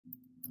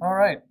All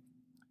right,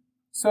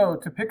 so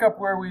to pick up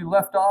where we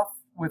left off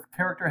with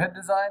character head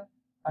design,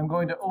 I'm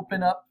going to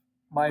open up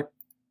my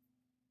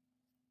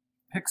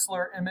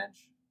Pixlr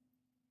image.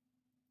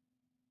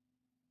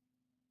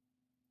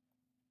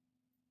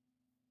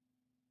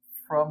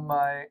 From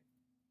my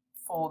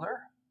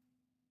folder.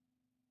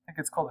 I think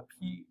it's called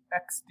a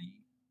PXD.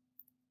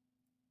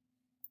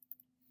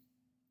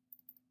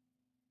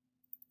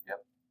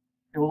 Yep.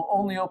 It will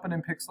only open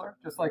in Pixlr,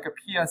 just like a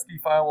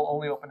PSD file will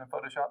only open in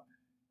Photoshop.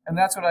 And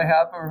that's what I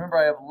have, but remember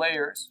I have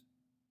layers.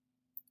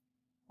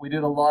 We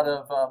did a lot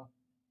of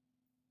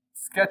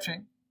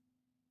sketching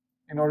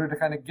in order to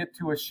kind of get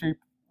to a shape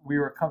we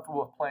were comfortable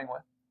with playing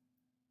with.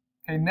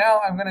 Okay, now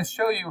I'm going to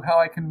show you how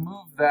I can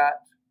move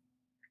that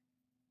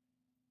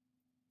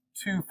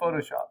to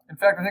Photoshop. In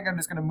fact, I think I'm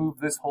just going to move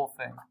this whole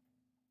thing.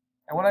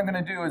 And what I'm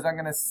going to do is I'm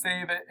going to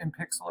save it in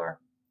Pixlr,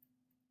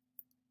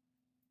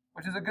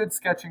 which is a good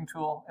sketching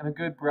tool and a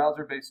good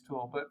browser-based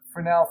tool. But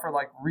for now, for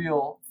like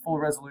real full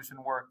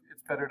resolution work,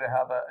 it's better to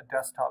have a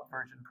desktop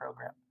version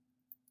program.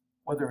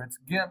 Whether it's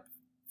GIMP,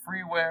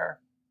 Freeware,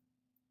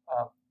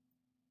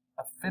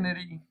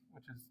 Affinity,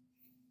 which is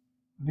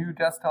new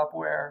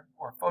desktopware,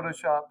 or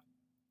Photoshop.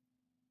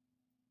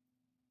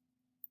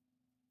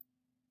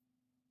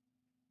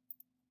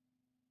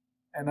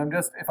 And I'm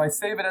just, if I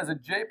save it as a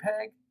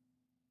JPEG,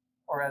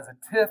 or as a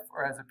TIFF,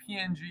 or as a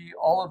PNG,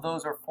 all of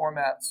those are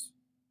formats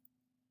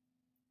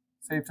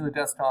saved to the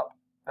desktop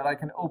that I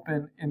can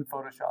open in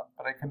Photoshop.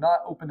 But I cannot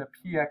open a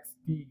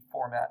PXD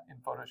format in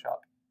Photoshop.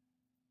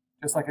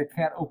 Just like I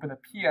can't open a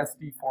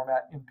PSD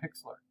format in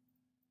Pixlr.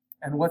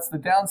 And what's the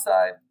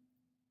downside?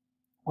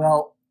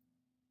 Well,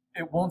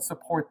 it won't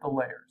support the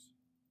layers.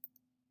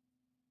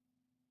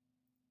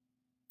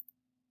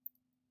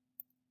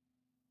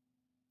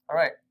 All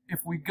right.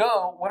 If we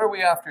go, what are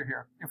we after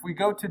here? If we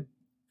go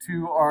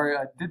to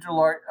our digital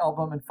art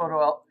album in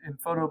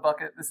Photo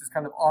Bucket, this is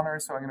kind of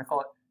honors, so I'm going to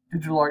call it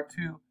Digital Art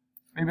 2.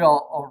 Maybe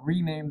I'll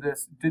rename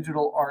this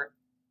Digital Art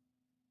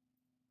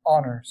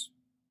Honors.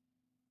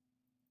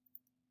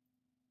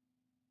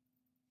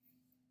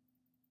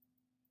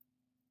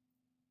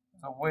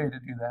 There's a way to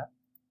do that.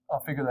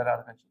 I'll figure that out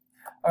eventually.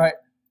 All right.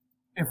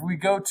 If we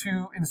go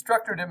to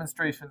instructor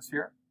demonstrations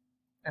here,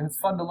 and it's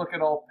fun to look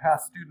at all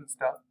past student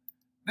stuff,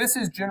 this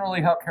is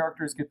generally how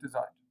characters get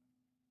designed.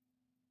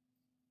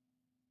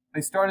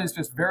 They start as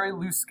just very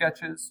loose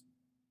sketches,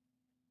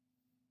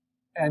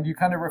 and you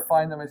kind of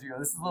refine them as you go.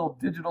 This is a little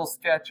digital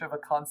sketch of a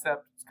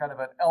concept. It's kind of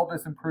an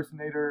Elvis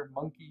impersonator,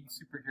 monkey,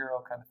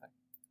 superhero kind of thing.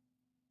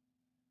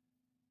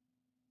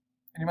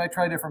 And you might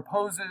try different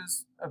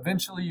poses.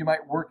 Eventually, you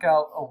might work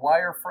out a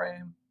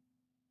wireframe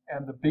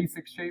and the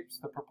basic shapes,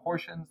 the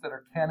proportions that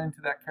are canon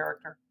to that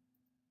character.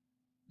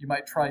 You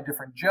might try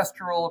different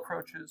gestural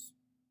approaches.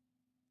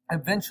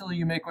 Eventually,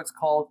 you make what's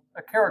called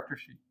a character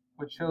sheet,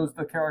 which shows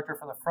the character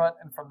from the front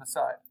and from the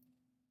side.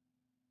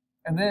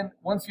 And then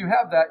once you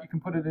have that, you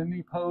can put it in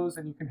any pose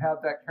and you can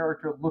have that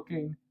character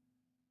looking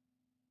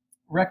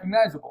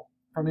recognizable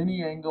from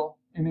any angle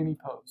in any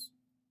pose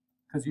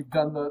because you've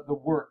done the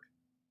work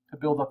to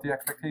build up the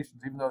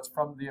expectations, even though it's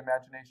from the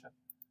imagination.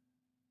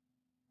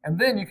 And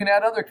then you can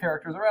add other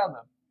characters around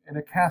them in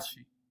a cast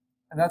sheet.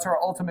 And that's our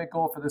ultimate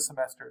goal for this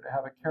semester, to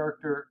have a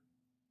character,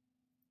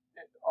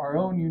 our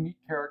own unique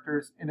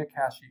characters in a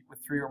cast sheet with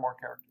 3 or more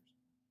characters.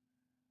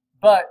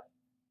 But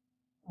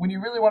when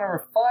you really want to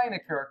refine a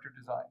character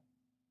design,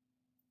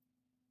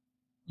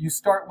 you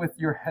start with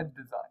your head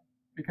design,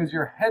 because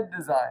your head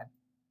design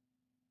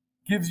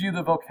gives you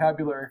the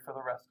vocabulary for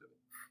the rest of it.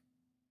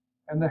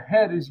 And the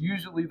head is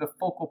usually the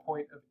focal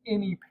point of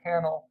any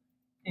panel,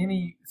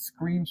 any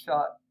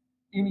screenshot,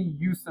 any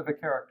use of a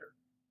character.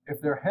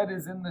 If their head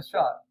is in the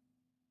shot,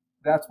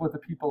 that's what the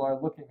people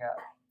are looking at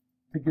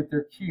to get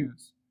their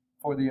cues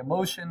for the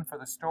emotion, for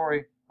the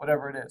story,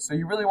 whatever it is. So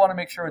you really want to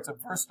make sure it's a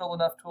versatile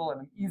enough tool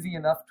and an easy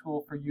enough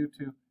tool for you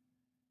to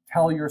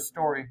tell your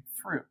story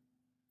through.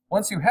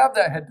 Once you have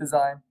that head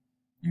design,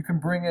 you can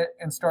bring it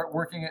and start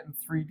working it in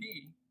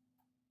 3D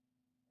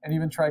and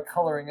even try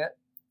coloring it.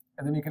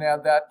 And then you can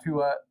add that to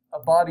a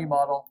body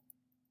model,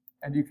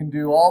 and you can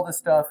do all the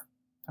stuff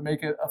to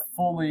make it a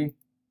fully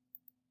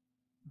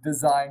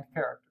designed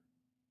character,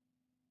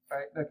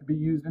 right? That could be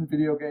used in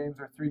video games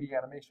or 3D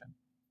animation.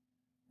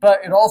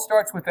 But it all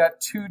starts with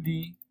that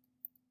 2D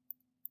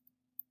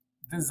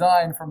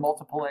design from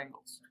multiple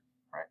angles,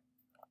 right?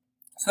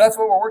 So that's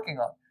what we're working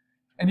on.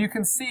 And you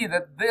can see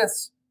that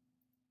this,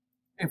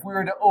 if we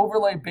were to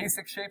overlay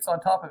basic shapes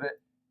on top of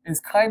it, is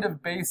kind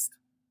of based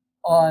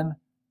on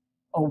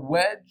a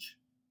wedge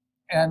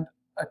and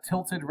a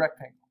tilted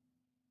rectangle,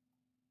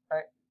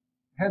 right?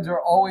 Heads are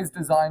always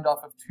designed off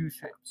of 2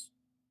 shapes.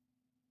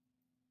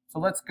 So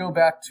let's go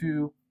back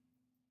to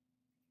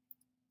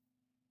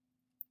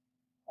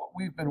what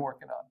we've been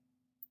working on.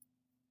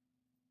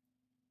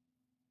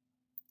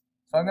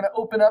 So I'm going to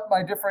open up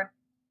my different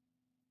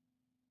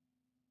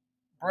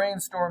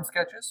brainstorm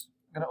sketches.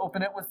 I'm going to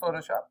open it with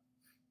Photoshop.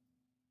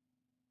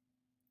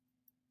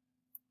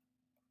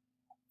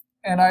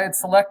 And I had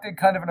selected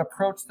kind of an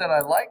approach that I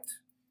liked.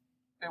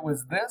 It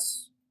was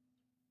this.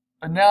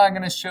 But now I'm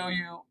going to show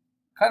you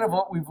kind of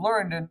what we've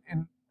learned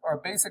in our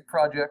basic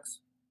projects,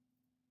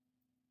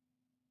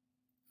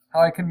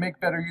 how I can make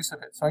better use of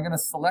it. So I'm going to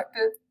select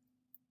it,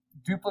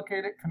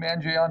 duplicate it,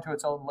 Command-J onto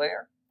its own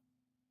layer.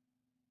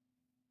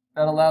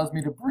 That allows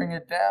me to bring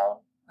it down.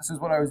 This is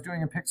what I was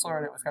doing in Pixlr,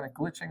 and it was kind of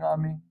glitching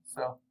on me.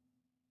 So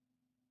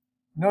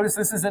notice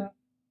this isn't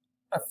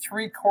a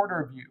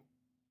 3/4 view.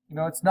 You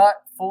know, it's not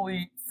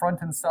fully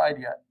front and side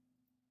yet.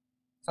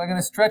 So I'm going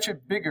to stretch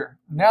it bigger.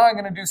 Now I'm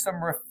going to do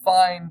some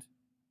refined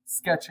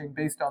sketching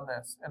based on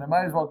this. And I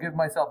might as well give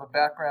myself a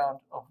background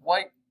of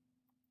white.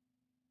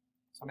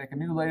 So make a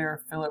new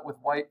layer, fill it with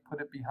white,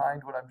 put it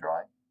behind what I'm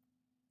drawing.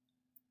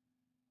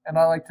 And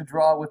I like to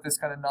draw with this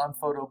kind of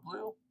non-photo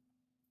blue.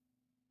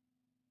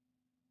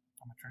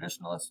 I'm a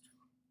traditionalist.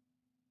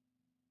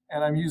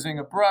 And I'm using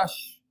a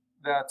brush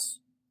that's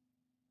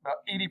about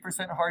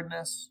 80%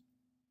 hardness,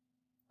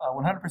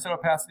 100%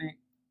 opacity,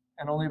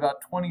 and only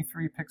about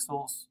 23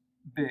 pixels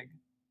big.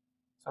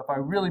 So if I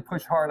really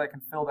push hard, I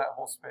can fill that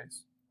whole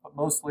space. But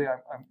mostly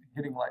I'm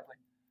hitting lightly.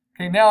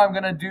 Okay, now I'm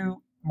going to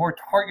do more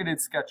targeted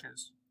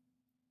sketches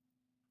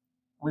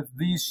with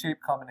these shape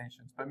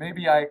combinations. But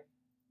maybe I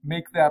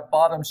make that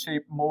bottom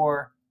shape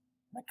more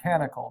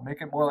mechanical, make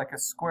it more like a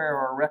square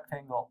or a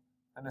rectangle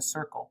than a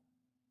circle.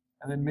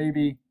 And then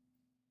maybe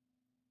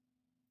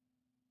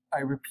I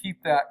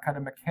repeat that kind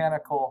of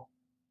mechanical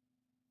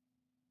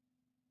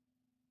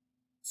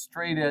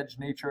straight edge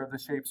nature of the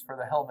shapes for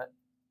the helmet.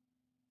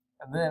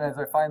 And then as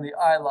I find the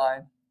eye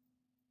line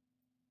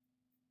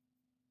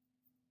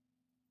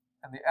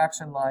and the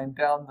action line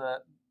down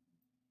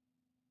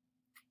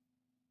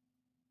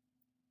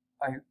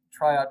I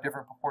try out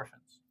different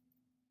proportions.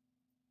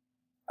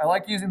 I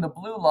like using the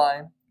blue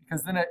line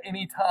because then at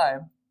any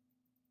time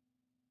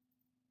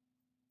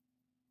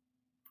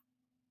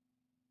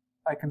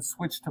I can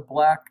switch to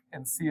black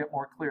and see it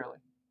more clearly.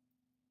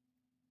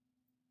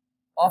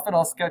 Often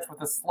I'll sketch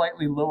with a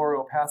slightly lower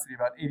opacity,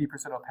 about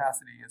 80%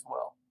 opacity as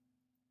well.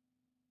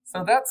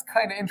 So that's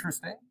kind of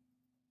interesting.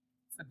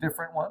 It's a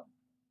different one.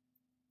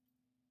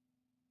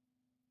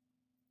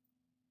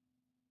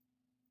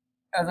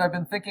 As I've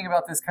been thinking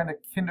about this kind of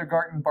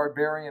kindergarten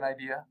barbarian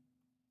idea, I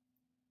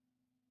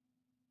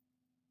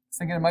was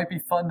thinking it might be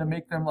fun to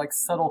make them like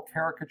subtle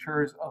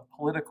caricatures of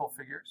political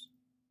figures.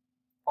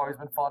 I've always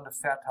been fond of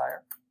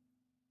satire.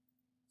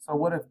 So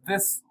what if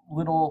this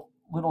little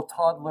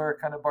toddler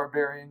kind of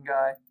barbarian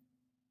guy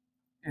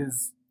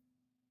is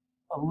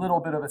a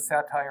little bit of a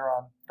satire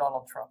on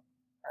Donald Trump,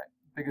 right?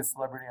 Biggest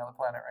celebrity on the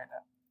planet right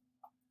now.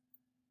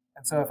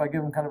 And so if I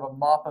give him kind of a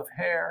mop of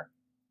hair,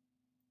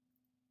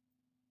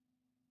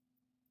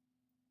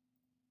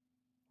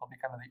 it'll be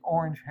kind of the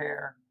orange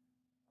hair.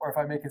 Or if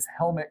I make his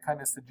helmet kind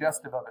of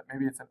suggestive of it,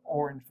 maybe it's an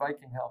orange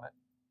Viking helmet.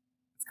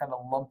 It's kind of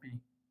lumpy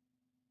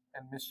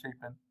and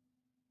misshapen.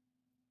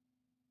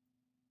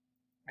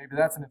 Maybe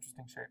that's an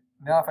interesting shape.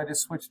 Now if I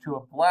just switch to a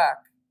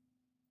black,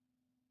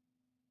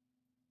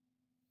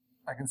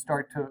 I can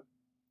start to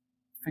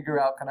figure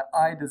out kind of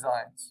eye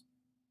designs.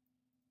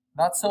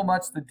 Not so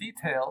much the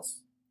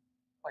details,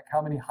 like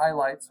how many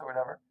highlights or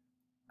whatever,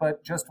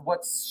 but just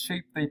what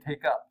shape they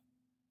take up.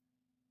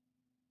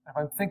 If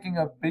I'm thinking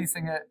of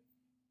basing it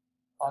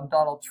on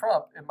Donald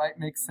Trump, it might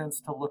make sense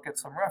to look at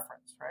some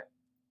reference, right?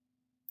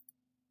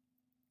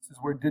 This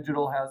is where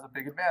digital has a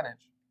big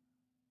advantage.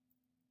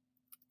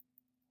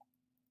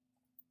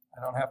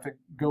 I don't have to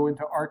go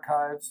into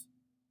archives.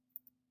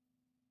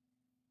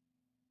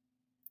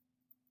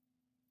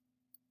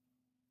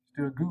 Just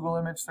do a Google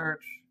image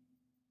search.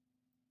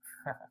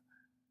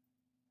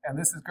 And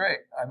this is great.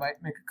 I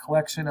might make a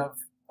collection of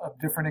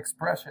different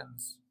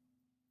expressions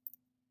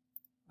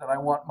that I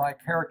want my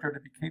character to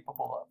be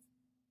capable of.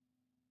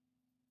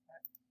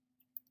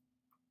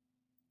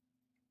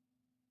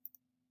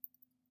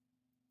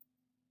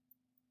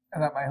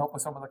 And that might help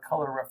with some of the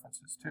color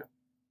references too.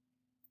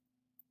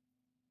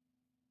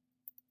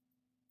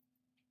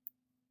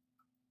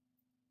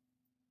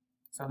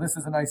 So this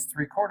is a nice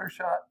 3/4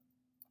 shot.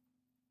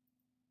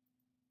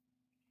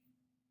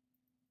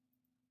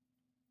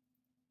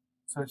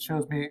 So it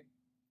shows me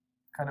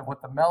kind of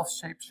what the mouth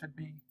shape should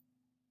be.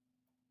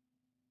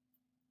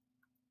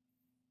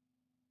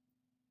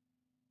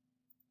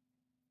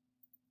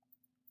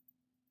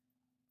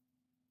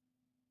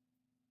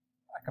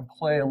 I can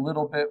play a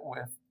little bit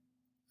with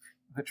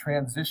the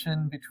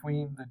transition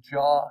between the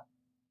jaw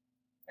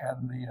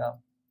and the,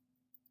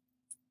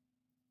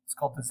 it's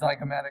called the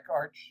zygomatic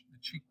arch, the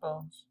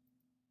cheekbones,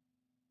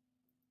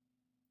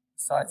 the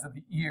size of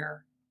the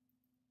ear.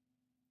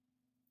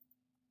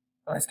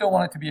 But I still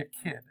want it to be a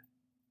kid,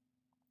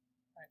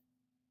 right?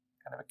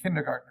 Kind of a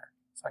kindergartner.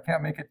 So I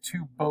can't make it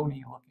too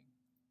bony looking.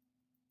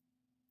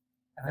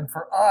 And then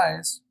for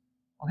eyes,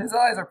 well, his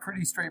eyes are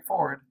pretty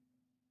straightforward,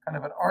 kind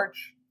of an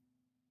arch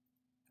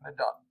and a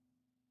dot.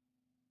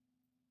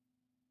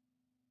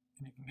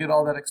 And you can get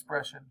all that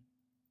expression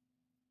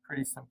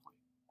pretty simply.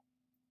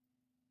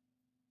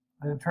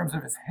 And in terms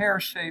of his hair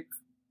shape,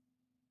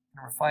 you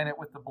can refine it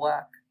with the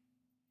black.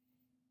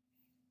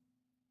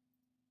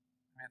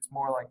 Maybe it's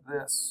more like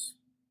this.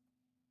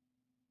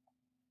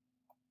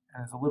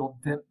 And there's a little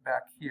dent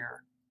back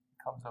here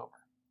that comes over.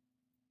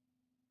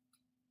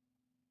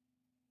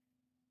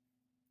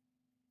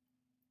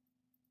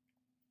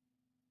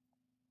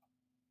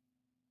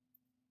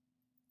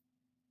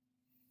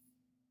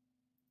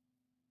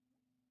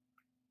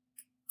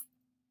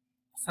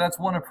 So that's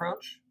one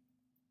approach.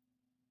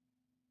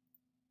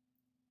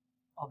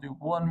 I'll do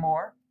one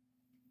more.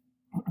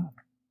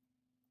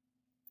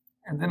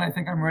 And then I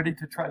think I'm ready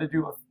to try to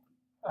do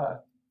a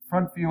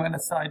front view and a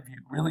side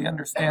view, really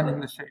understanding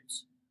the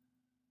shapes.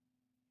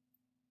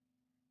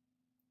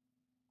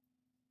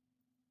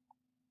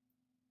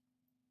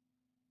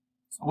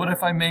 So what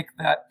if I make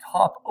that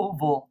top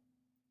oval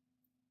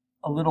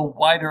a little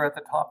wider at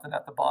the top than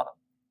at the bottom?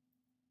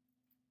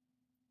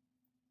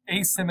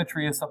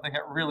 Asymmetry is something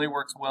that really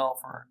works well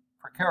for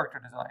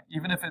character design,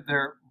 even if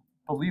they're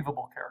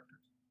believable characters.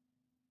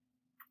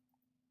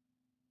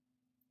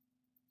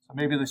 So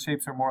maybe the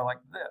shapes are more like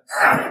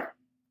this.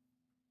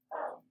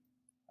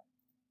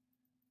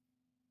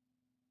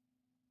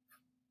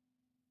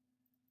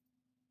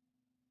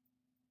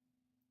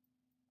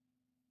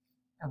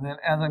 And then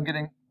as I'm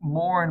getting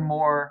more and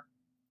more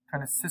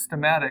kind of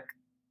systematic,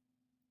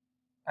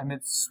 I may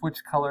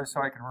switch colors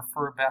so I can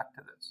refer back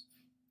to this.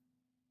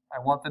 I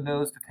want the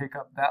nose to take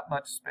up that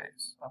much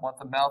space. I want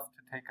the mouth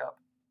to take up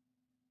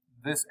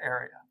this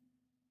area.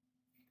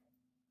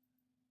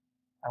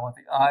 I want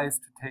the eyes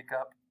to take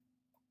up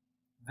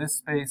this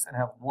space and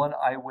have one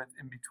eye width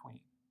in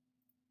between.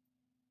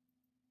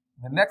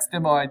 The next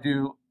demo I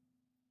do,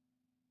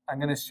 I'm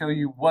going to show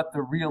you what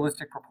the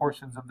realistic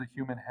proportions of the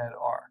human head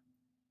are.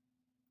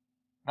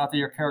 Not that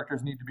your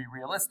characters need to be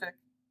realistic,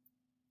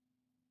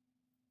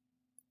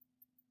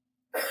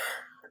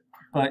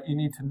 but you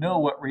need to know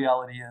what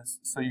reality is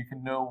so you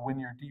can know when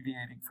you're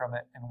deviating from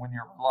it and when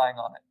you're relying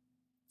on it,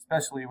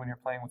 especially when you're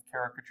playing with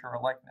caricature or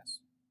likeness.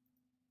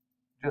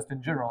 Just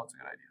in general, it's a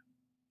good idea.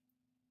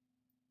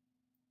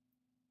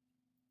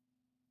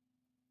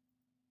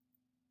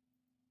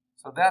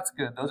 So that's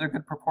good. Those are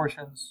good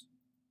proportions.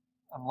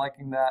 I'm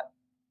liking that.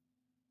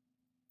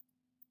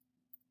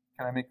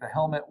 Can I make the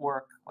helmet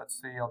work? Let's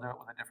see. I'll do it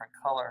with a different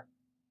color.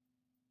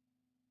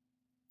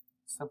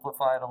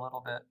 Simplify it a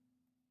little bit.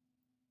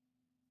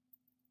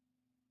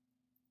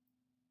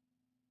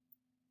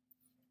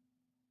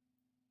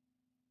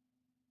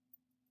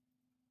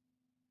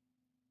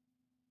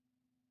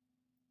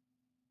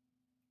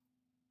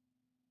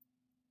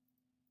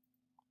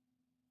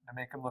 To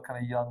make him look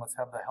kind of young, let's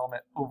have the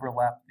helmet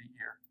overlap the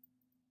ear.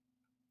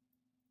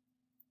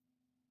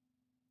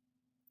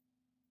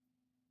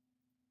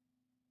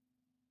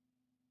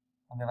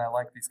 And then I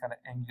like these kind of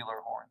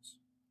angular horns.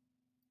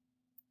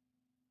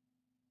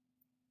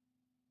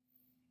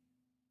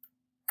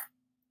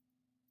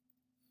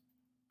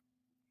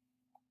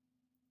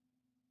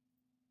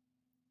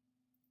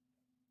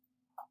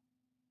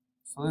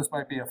 So this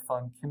might be a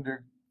fun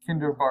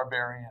kinder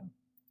barbarian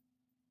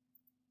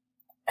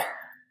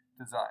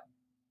design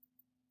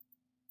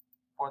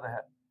for the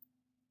head.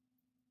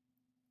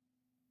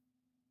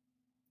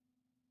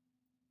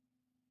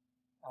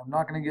 I'm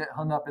not going to get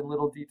hung up in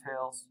little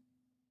details.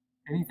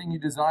 Anything you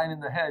design in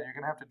the head, you're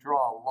going to have to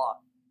draw a lot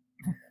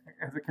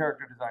as a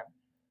character designer.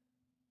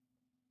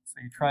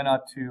 So you try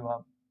not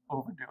to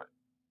overdo it.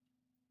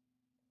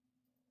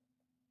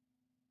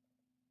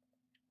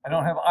 I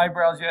don't have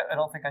eyebrows yet. I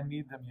don't think I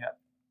need them yet.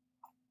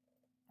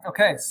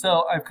 Okay,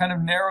 so I've kind of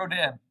narrowed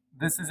in.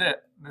 This is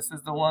it. This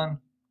is the one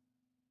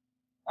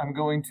I'm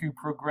going to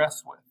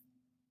progress with.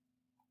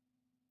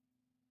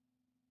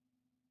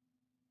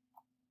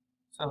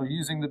 So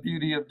using the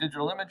beauty of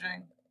digital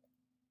imaging,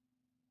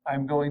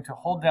 I'm going to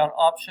hold down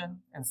Option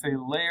and say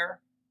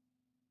Layer,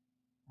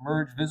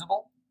 Merge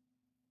Visible,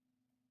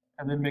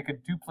 and then make a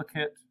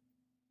duplicate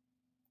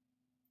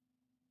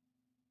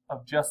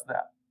of just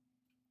that.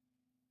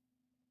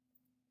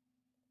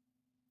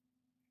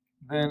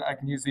 Then I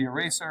can use the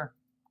eraser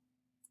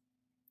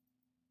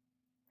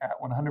at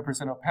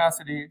 100%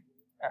 opacity,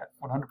 at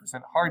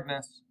 100%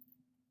 hardness,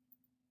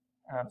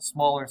 and at a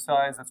smaller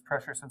size that's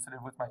pressure sensitive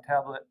with my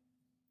tablet,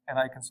 and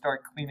I can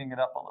start cleaning it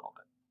up a little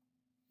bit.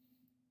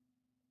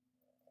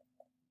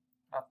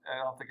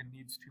 I don't think it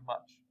needs too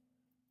much.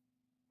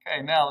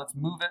 Okay, now let's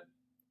move it.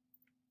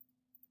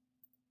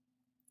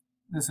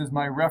 This is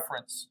my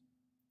reference.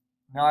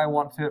 Now I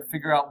want to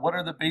figure out what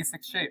are the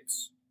basic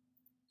shapes.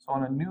 So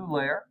on a new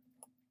layer,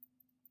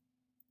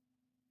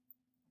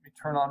 let me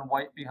turn on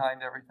white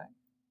behind everything.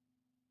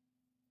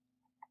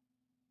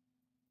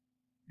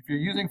 If you're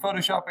using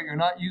Photoshop but you're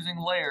not using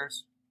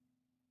layers,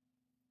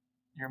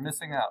 you're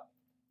missing out.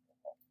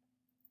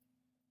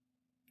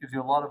 Gives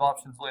you a lot of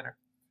options later.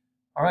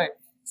 All right,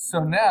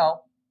 so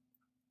now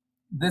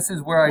this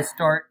is where I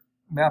start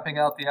mapping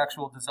out the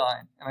actual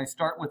design, and I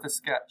start with a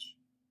sketch.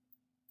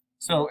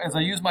 So as I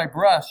use my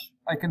brush,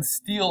 I can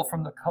steal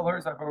from the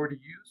colors I've already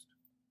used.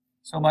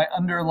 So my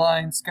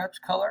underlying sketch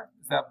color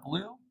is that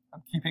blue.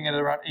 I'm keeping it at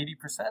around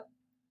 80%,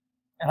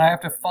 and I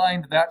have to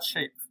find that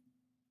shape.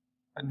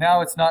 But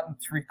now it's not in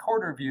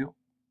 3/4 view.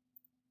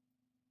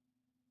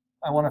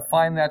 I want to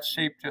find that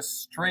shape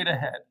just straight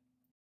ahead.